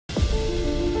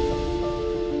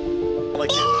like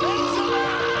it.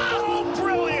 Oh,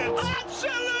 brilliant!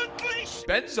 Absolutely!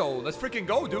 Benzo, let's freaking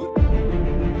go, dude.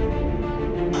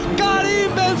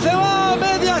 Karim Benzema,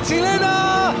 media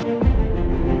chilena.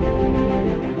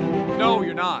 No,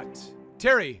 you're not.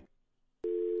 Terry,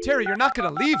 you're not gonna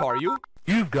leave, are you?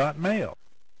 You've got mail.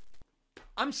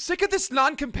 I'm sick of this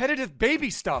non-competitive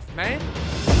baby stuff, man.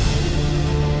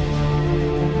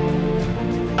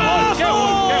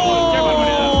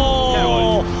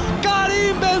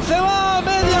 Karim Benzema,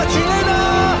 media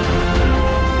chilena.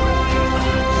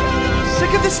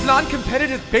 Sick of this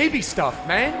non-competitive baby stuff,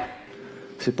 man.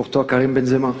 C'est pour toi, Karim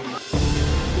Benzema.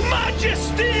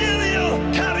 Magisterial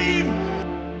Karim!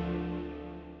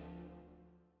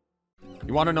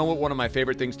 You want to know what one of my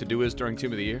favorite things to do is during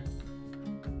Team of the Year?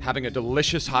 Having a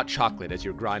delicious hot chocolate as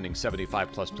you're grinding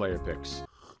 75+ player picks.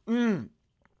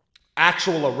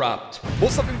 Actual erupt.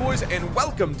 What's up, boys, and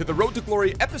welcome to the Road to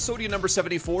Glory episodia number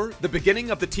 74, the beginning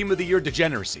of the Team of the Year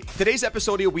degeneracy. Today's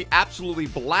episodia, we absolutely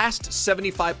blast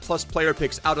 75+ player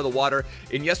picks out of the water.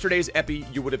 In yesterday's epi,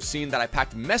 you would have seen that I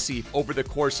packed Messi over the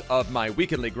course of my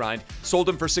weekendly grind, sold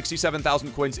him for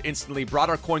 67,000 coins instantly, brought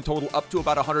our coin total up to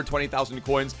about 120,000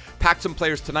 coins, packed some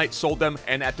players tonight, sold them,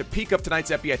 and at the peak of tonight's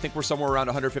epi, I think we're somewhere around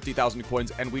 150,000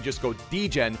 coins, and we just go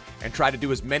degen and try to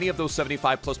do as many of those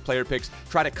 75+ player picks,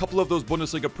 tried a couple of those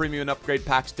Bundesliga premium upgrade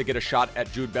packs to get a shot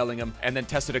at Jude Bellingham, and then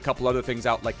tested a couple other things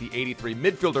out like the 83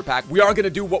 midfielder pack. We are going to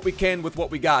do what we can with what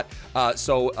we got.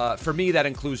 For me, that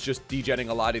includes just degenning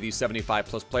a lot of these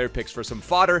 75+ player picks for some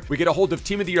fodder. We get a hold of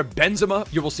Team of the Year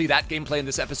Benzema. You will see that gameplay in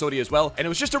this episode as well. And it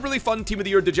was just a really fun Team of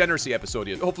the Year degeneracy episode.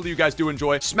 Hopefully you guys do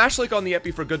enjoy. Smash like on the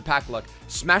epi for good pack luck.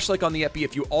 Smash like on the epi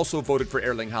if you also voted for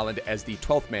Erling Haaland as the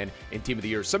 12th man in Team of the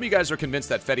Year. Some of you guys are convinced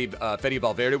that Fede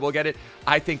Valverde will get it.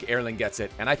 I think Erling gets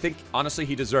it. And I think, honestly,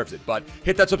 he deserves it. But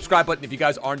hit that subscribe button if you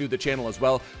guys are new to the channel as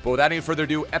well. But without any further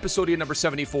ado, episodia number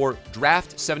 74,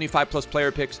 draft 75+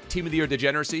 player picks, Team of the Year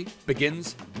degeneracy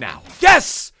begins now.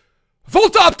 Yes!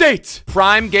 Volta update!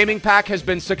 Prime Gaming Pack has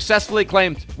been successfully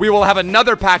claimed. We will have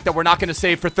another pack that we're not going to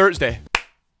save for Thursday.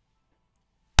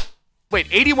 Wait,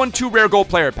 81 2 rare gold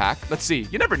player pack. Let's see.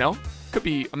 You never know. Could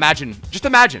be, imagine. Just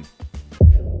imagine.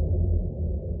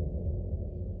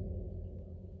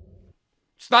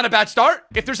 It's not a bad start.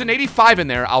 If there's an 85 in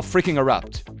there, I'll freaking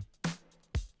erupt.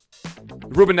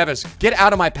 Ruben Neves, get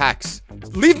out of my packs.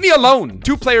 Leave me alone.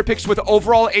 2 player picks with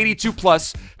overall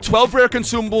 82+, 12 rare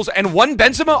consumables, and 1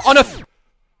 Benzema on a...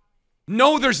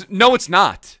 No, it's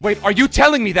not. Wait, are you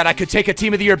telling me that I could take a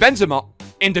Team of the Year Benzema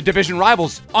into division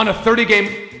rivals on a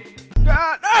 30-game...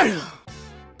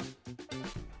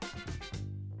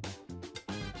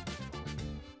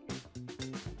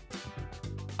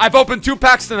 I've opened 2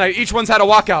 packs tonight. Each one's had a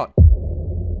walkout.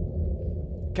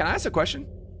 Can I ask a question?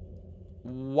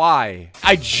 Why?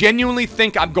 I genuinely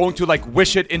think I'm going to, like,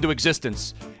 wish it into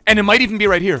existence. And it might even be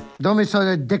right here. Don't be so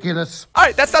ridiculous. All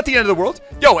right, that's not the end of the world.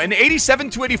 Yo, an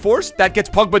 87 284s, that gets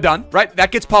Pogba done, right?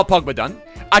 That gets Paul Pogba done.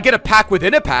 I get a pack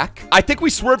within a pack. I think we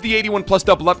swerve the 81+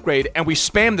 double upgrade, and we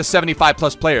spam the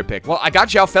 75+ player pick. Well, I got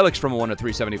João Felix from a 1 of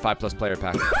 3 75+ player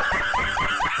pack.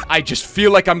 I just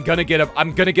feel like I'm gonna get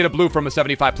a blue from a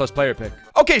 75+ player pick.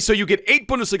 Okay, so you get 8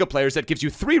 Bundesliga players. That gives you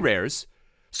 3 rares.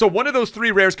 So one of those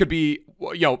 3 rares could be,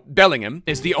 you know, Bellingham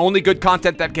is the only good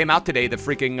content that came out today, the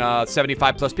freaking 75+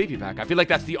 PP pack. I feel like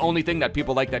that's the only thing that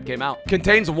people like that came out.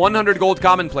 Contains 100 gold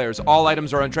common players. All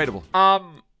items are untradeable.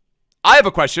 I have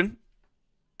a question.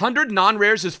 100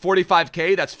 non-rares is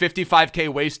 45k. That's 55k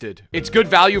wasted. It's good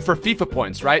value for FIFA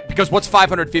points, right? Because what's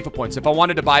 500 FIFA points? If I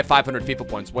wanted to buy 500 FIFA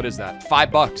points, what is that?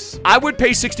 $5. I would pay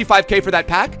 65k for that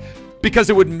pack because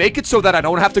it would make it so that I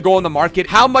don't have to go on the market.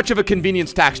 How much of a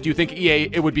convenience tax do you think EA,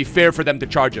 it would be fair for them to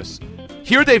charge us?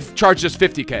 Here they've charged us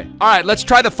 50k. All right, let's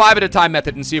try the 5 at a time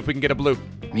method and see if we can get a blue.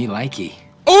 Me likey.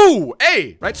 Oh,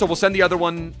 hey! Right, so we'll send the other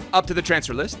one up to the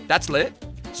transfer list. That's lit.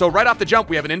 So right off the jump,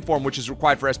 we have an inform, which is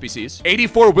required for SBCs.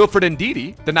 84 Wilfred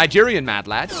Ndidi, the Nigerian mad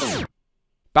lad.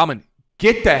 Bauman,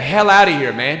 get the hell out of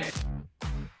here, man.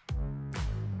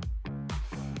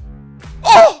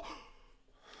 Oh!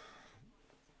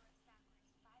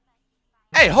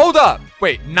 Hey, hold up.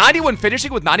 Wait, 91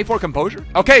 finishing with 94 composure?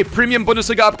 Okay, premium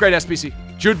Bundesliga upgrade SBC.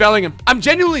 Jude Bellingham. I'm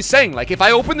genuinely saying, like, if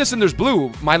I open this and there's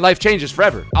blue, my life changes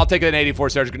forever. I'll take an 84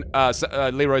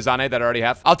 Leroy Sané that I already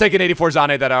have. I'll take an 84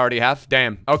 Sané that I already have.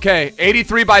 Damn. Okay,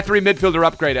 83 by 3 midfielder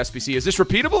upgrade SBC. Is this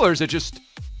repeatable or is it just...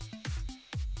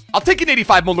 I'll take an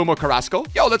 85 Maluma Carrasco.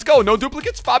 Yo, let's go. No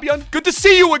duplicates, Fabian. Good to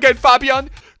see you again, Fabian.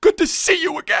 Good to see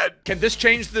you again. Can this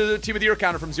change the Team of the Year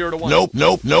counter from 0 to 1? Nope,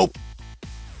 nope, nope.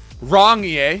 Wrong,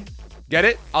 EA. Get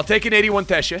it? I'll take an 81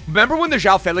 Tesche. Remember when the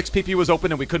João Felix PP was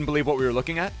open and we couldn't believe what we were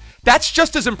looking at? That's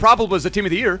just as improbable as the team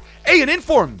of the year. Hey, an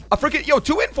inform. A freaking, yo,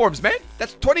 2 informs, man.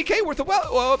 That's 20K worth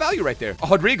of value right there. A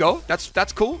Rodrigo,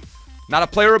 that's cool. Not a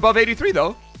player above 83,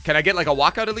 though. Can I get like a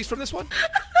walkout at least from this one?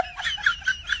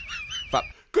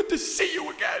 Good to see you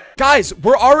again. Guys,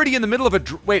 we're already in the middle of a,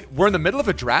 wait, we're in the middle of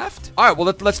a draft? All right,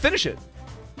 well, let's finish it.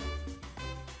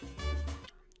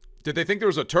 Did they think there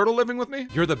was a turtle living with me?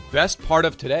 You're the best part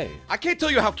of today. I can't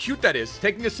tell you how cute that is.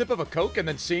 Taking a sip of a Coke and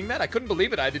then seeing that. I couldn't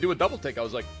believe it. I had to do a double take. I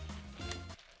was like...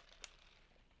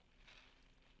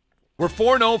 We're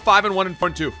 4-0, 5-1, and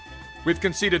 4-2. We've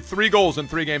conceded 3 goals in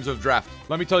 3 games of draft.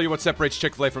 Let me tell you what separates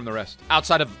Chick-fil-A from the rest.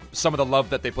 Outside of some of the love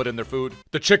that they put in their food.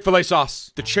 The Chick-fil-A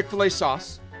sauce. The Chick-fil-A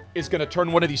sauce is gonna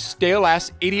turn one of these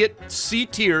stale-ass, idiot,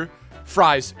 C-tier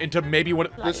fries into maybe one...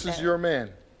 This is your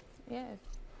man. Yes.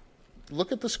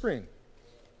 Look at the screen.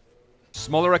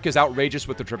 Smolarek is outrageous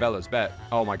with the Travellas, bet.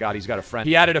 Oh my god, he's got a friend.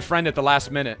 He added a friend at the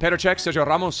last minute. Petr Sergio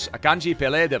Ramos, Akanji,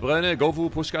 Pelé, De Bruyne, Govu,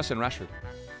 Puskas, and Rashford.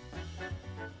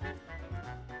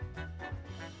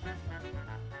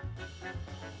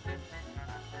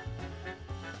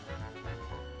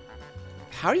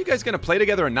 How are you guys gonna play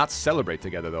together and not celebrate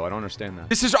together, though? I don't understand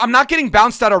that. I'm not getting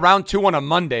bounced out of round 2 on a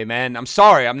Monday, man. I'm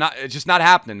sorry, it's just not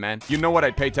happening, man. You know what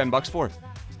I'd pay 10 bucks for?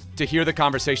 To hear the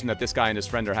conversation that this guy and his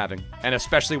friend are having. And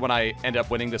especially when I end up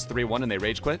winning this 3-1 and they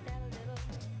rage quit.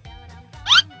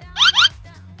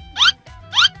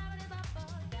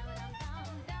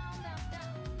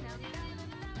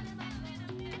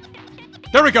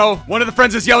 There we go. One of the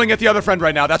friends is yelling at the other friend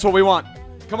right now. That's what we want.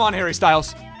 Come on, Harry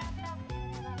Styles.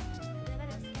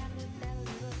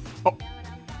 Oh.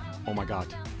 Oh my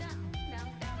god.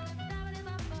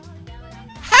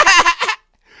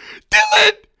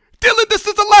 Dylan! Dylan, this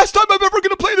is the last time I'm ever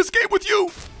gonna play this game with you!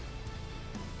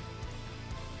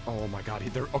 Oh my god,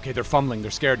 they're fumbling. They're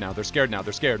scared now. They're scared now.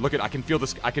 They're scared. Look at, I can feel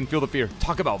this. I can feel the fear.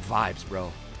 Talk about vibes,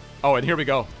 bro. Oh, and here we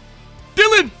go.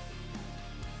 Dylan!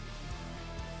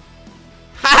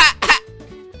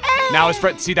 Now his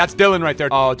friend, see, that's Dylan right there.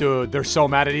 Oh, dude, they're so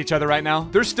mad at each other right now.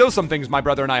 There's still some things my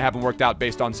brother and I haven't worked out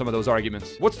based on some of those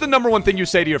arguments. What's the #1 thing you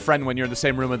say to your friend when you're in the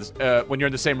same room as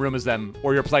them,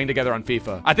 or you're playing together on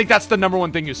FIFA? I think that's the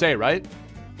 #1 thing you say, right?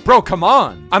 Bro, come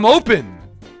on. I'm open.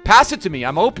 Pass it to me.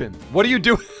 I'm open. What are you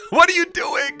doing? What are you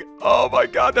doing? Oh my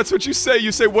god, that's what you say.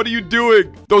 You say, what are you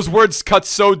doing? Those words cut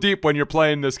so deep when you're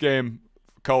playing this game.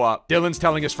 Co-op. Dylan's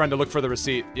telling his friend to look for the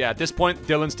receipt. Yeah, at this point,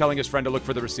 Dylan's telling his friend to look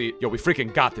for the receipt. Yo, we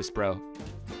freaking got this, bro.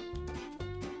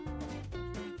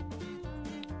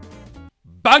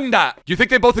 Bangda! You think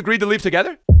they both agreed to leave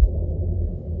together?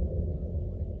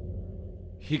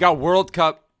 He got World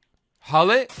Cup.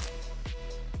 Halle?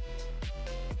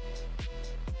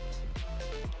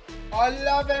 I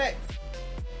love it!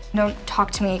 Don't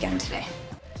talk to me again today.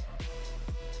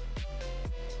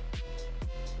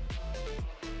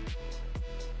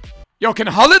 Yo, can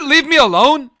Hullet leave me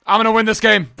alone? I'm gonna win this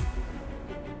game.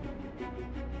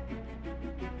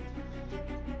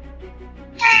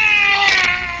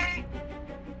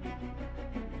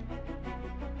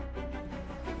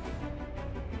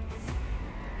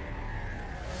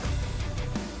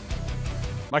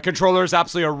 My controller is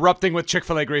absolutely erupting with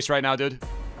Chick-fil-A grease right now, dude.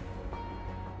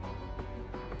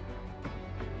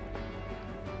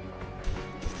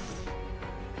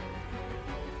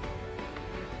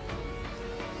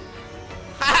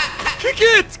 Kick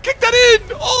it! Kick that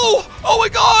in! Oh! Oh my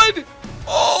god!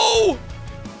 Oh!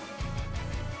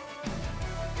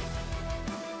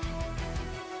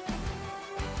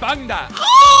 Bang that! Oh!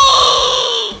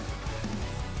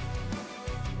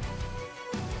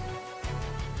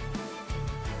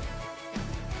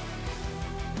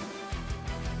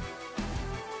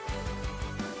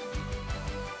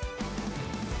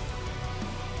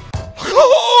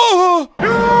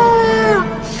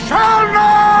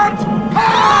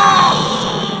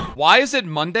 Why is it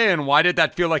Monday, and why did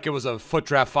that feel like it was a foot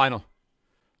draft final?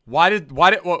 Why did,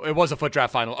 well, it was a foot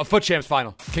draft final, a foot champs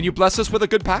final. Can you bless us with a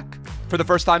good pack? For the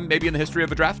first time, maybe in the history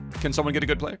of a draft? Can someone get a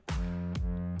good player?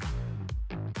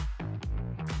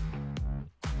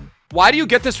 Why do you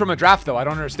get this from a draft, though? I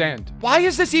don't understand. Why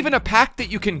is this even a pack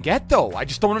that you can get, though? I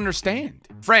just don't understand.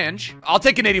 Franch, I'll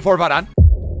take an 84 Varane.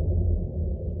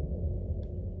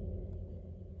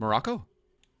 Morocco?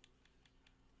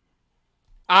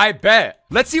 I bet.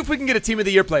 Let's see if we can get a team of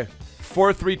the year player.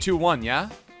 4-3-2-1, yeah?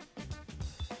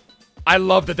 I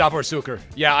love the Davor Suker.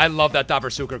 Yeah, I love that Davor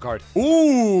Suker card.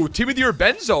 Ooh, team of the year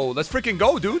Benzo. Let's freaking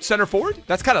go, dude. Center forward.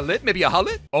 That's kind of lit. Maybe a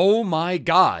Hullet. Oh my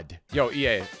god. Yo,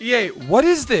 EA. EA, what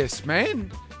is this,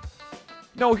 man?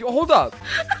 No, hold up.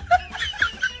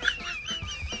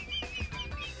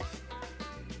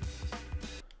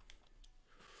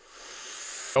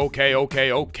 Okay.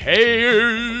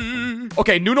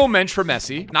 Okay, Nuno Mensch for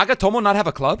Messi. Nagatomo not have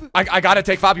a club? I gotta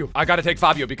take Fabio. I gotta take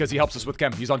Fabio because he helps us with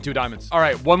Chem. He's on 2 diamonds. All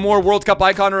right, one more World Cup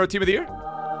icon or a team of the year?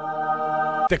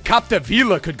 The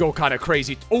Capdevila could go kind of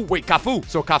crazy. Oh, wait, Cafu.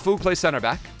 So Cafu plays center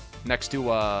back next to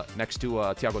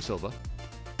Thiago Silva.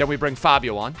 Then we bring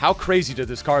Fabio on. How crazy did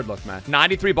this card look, man?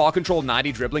 93 ball control,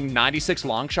 90 dribbling, 96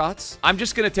 long shots. I'm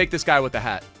just gonna take this guy with the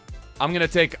hat. I'm gonna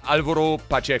take Alvaro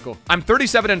Pacheco. I'm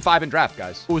 37-5 in draft,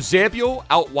 guys. Eusebio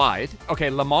out wide. Okay,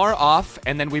 Lamar off,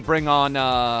 and then we bring on,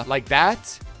 like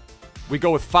that. We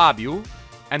go with Fabio.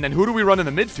 And then who do we run in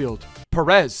the midfield?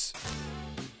 Perez.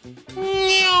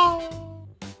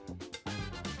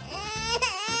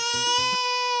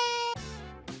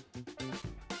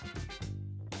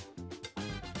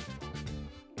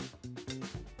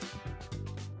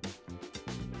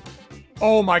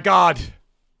 Oh my God.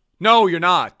 No, you're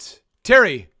not.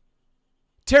 Terry,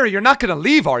 you're not gonna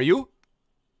leave, are you?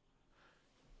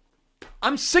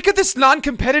 I'm sick of this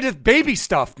non-competitive baby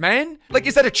stuff, man. Like,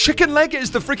 is that a chicken leg? Is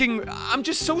the freaking... I'm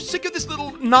just so sick of this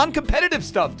little non-competitive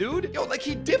stuff, dude. Yo, like,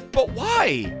 he dipped, but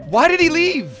why? Why did he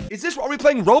leave? Is this... Are we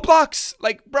playing Roblox?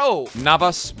 Like, bro.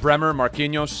 Navas, Bremer,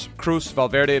 Marquinhos, Cruz,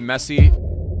 Valverde, Messi.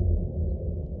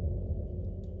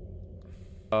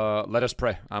 Let us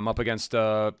pray. I'm up against,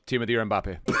 Team of the Year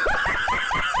Mbappe.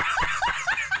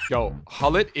 Yo,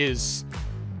 Hullet is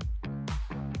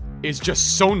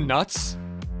just so nuts.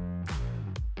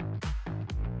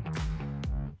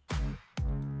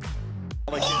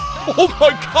 Oh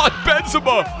my God,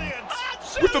 Benzema!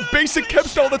 With the basic chem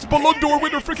style, that's Ballon d'Or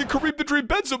winner freaking Kareem the Dream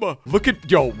Benzema. Look at,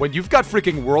 yo, when you've got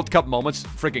freaking World Cup moments,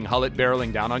 freaking Hullet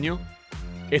barreling down on you,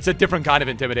 it's a different kind of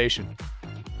intimidation.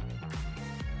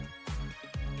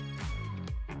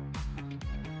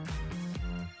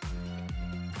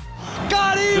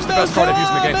 Just the best card I've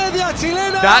used in the game.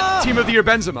 That Team of the Year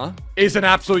Benzema is an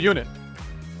absolute unit.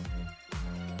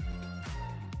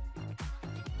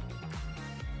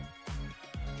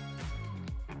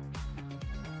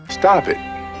 Stop it.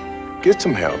 Get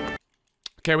some help.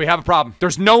 Okay, we have a problem.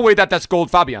 There's no way that that's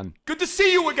gold, Fabian. Good to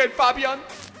see you again, Fabian.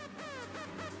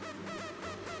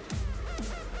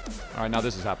 All right, now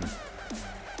this is happening.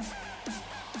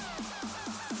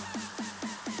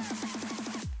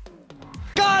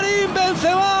 Karim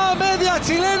Benzema, media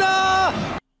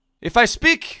chilena. If I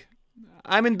speak,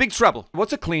 I'm in big trouble.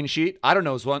 What's a clean sheet? I don't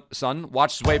know, son.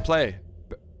 Watch Sway play.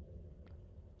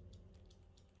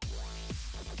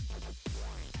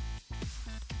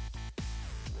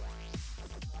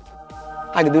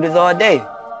 I could do this all day.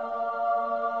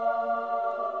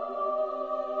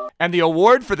 And the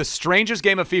award for the strangest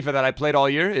game of FIFA that I played all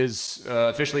year is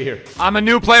officially here. I'm a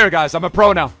new player, guys. I'm a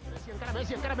pro now.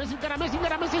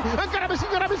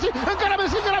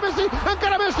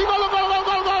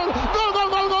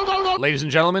 Ladies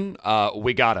and gentlemen,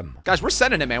 we got him. Guys, we're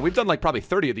sending it, man. We've done like probably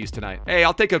 30 of these tonight. Hey,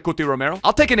 I'll take a Cuti Romero.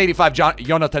 I'll take an 85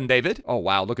 Jonathan David. Oh,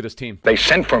 wow. Look at this team. They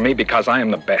sent for me because I am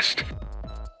the best.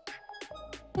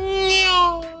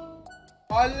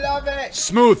 I love it.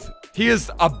 Smooth. He is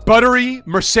a buttery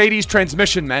Mercedes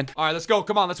transmission, man. All right, let's go.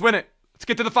 Come on, let's win it. Let's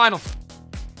get to the final.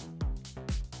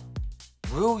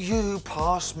 Will you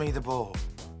pass me the ball?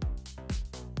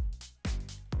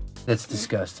 That's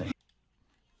disgusting.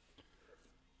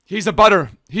 He's a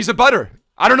butter. He's a butter.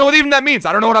 I don't know what even that means.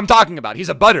 I don't know what I'm talking about. He's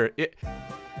a butter.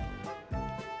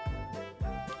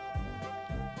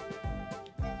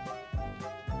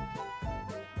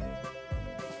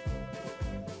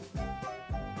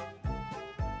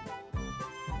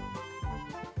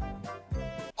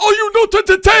 Are you not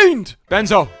entertained?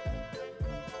 Benzo.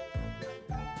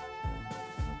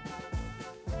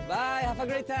 Bye, have a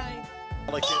great time.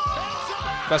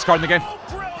 Best card in the game.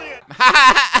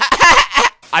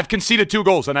 I've conceded 2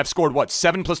 goals and I've scored what?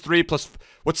 7 plus 3 plus...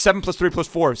 What's 7 plus 3 plus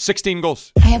 4? 16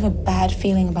 goals. I have a bad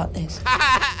feeling about this.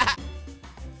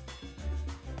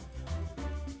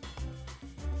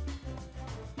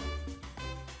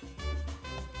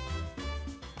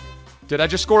 Did I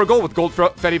just score a goal with Gold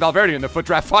Fetty Valverde in the foot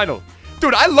draft final?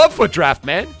 Dude, I love foot draft,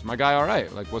 man. Is my guy all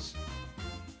right? Like, what's...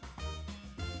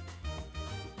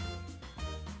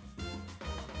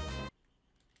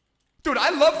 Dude,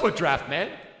 I love foot draft,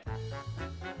 man.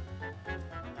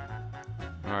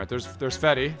 All right, there's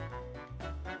Fetty.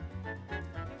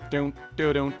 Don't.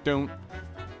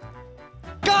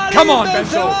 Come on,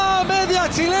 Benzema, media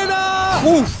chilena.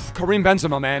 Oof, Kareem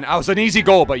Benzema, man. That was an easy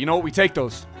goal, but you know what? We take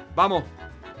those. Vamos.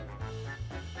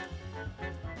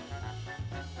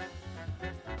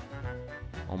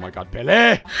 Oh my God,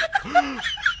 Pelé!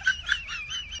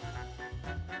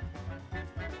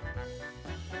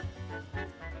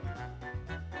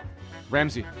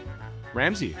 Ramsey.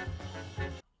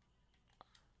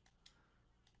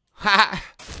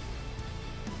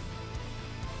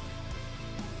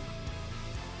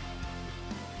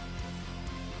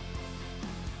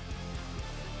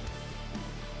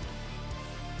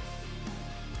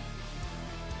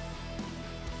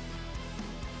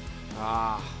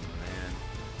 Ah, man.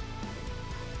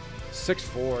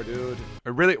 6-4, dude.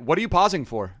 Really, what are you pausing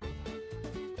for?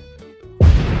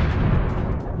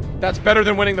 That's better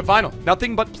than winning the final.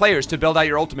 Nothing but players to build out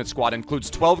your ultimate squad.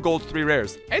 Includes 12 golds, 3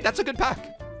 rares. Hey, that's a good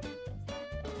pack.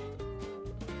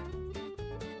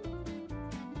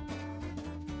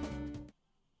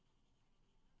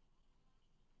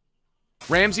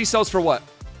 Ramsey sells for what?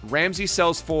 Ramsey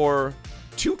sells for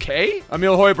 2K?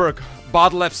 Emil Højbjerg,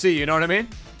 Bottle FC, you know what I mean?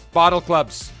 Bottle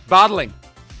clubs, bottling,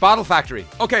 bottle factory.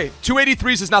 Okay,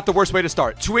 283s is not the worst way to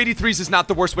start. 283s is not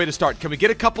the worst way to start. Can we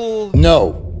get a couple?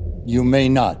 No. You may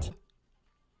not.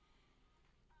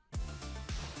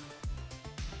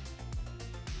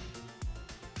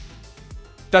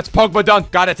 That's Pogba done.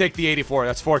 Gotta take the 84.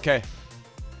 That's 4K.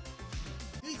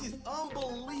 This is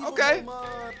unbelievable. Okay.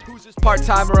 Who's this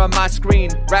part-timer on my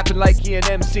screen? Rapping like he an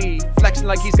MC. Flexing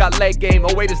like he's got leg game.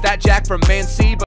 Oh wait, is that Jack from Man C?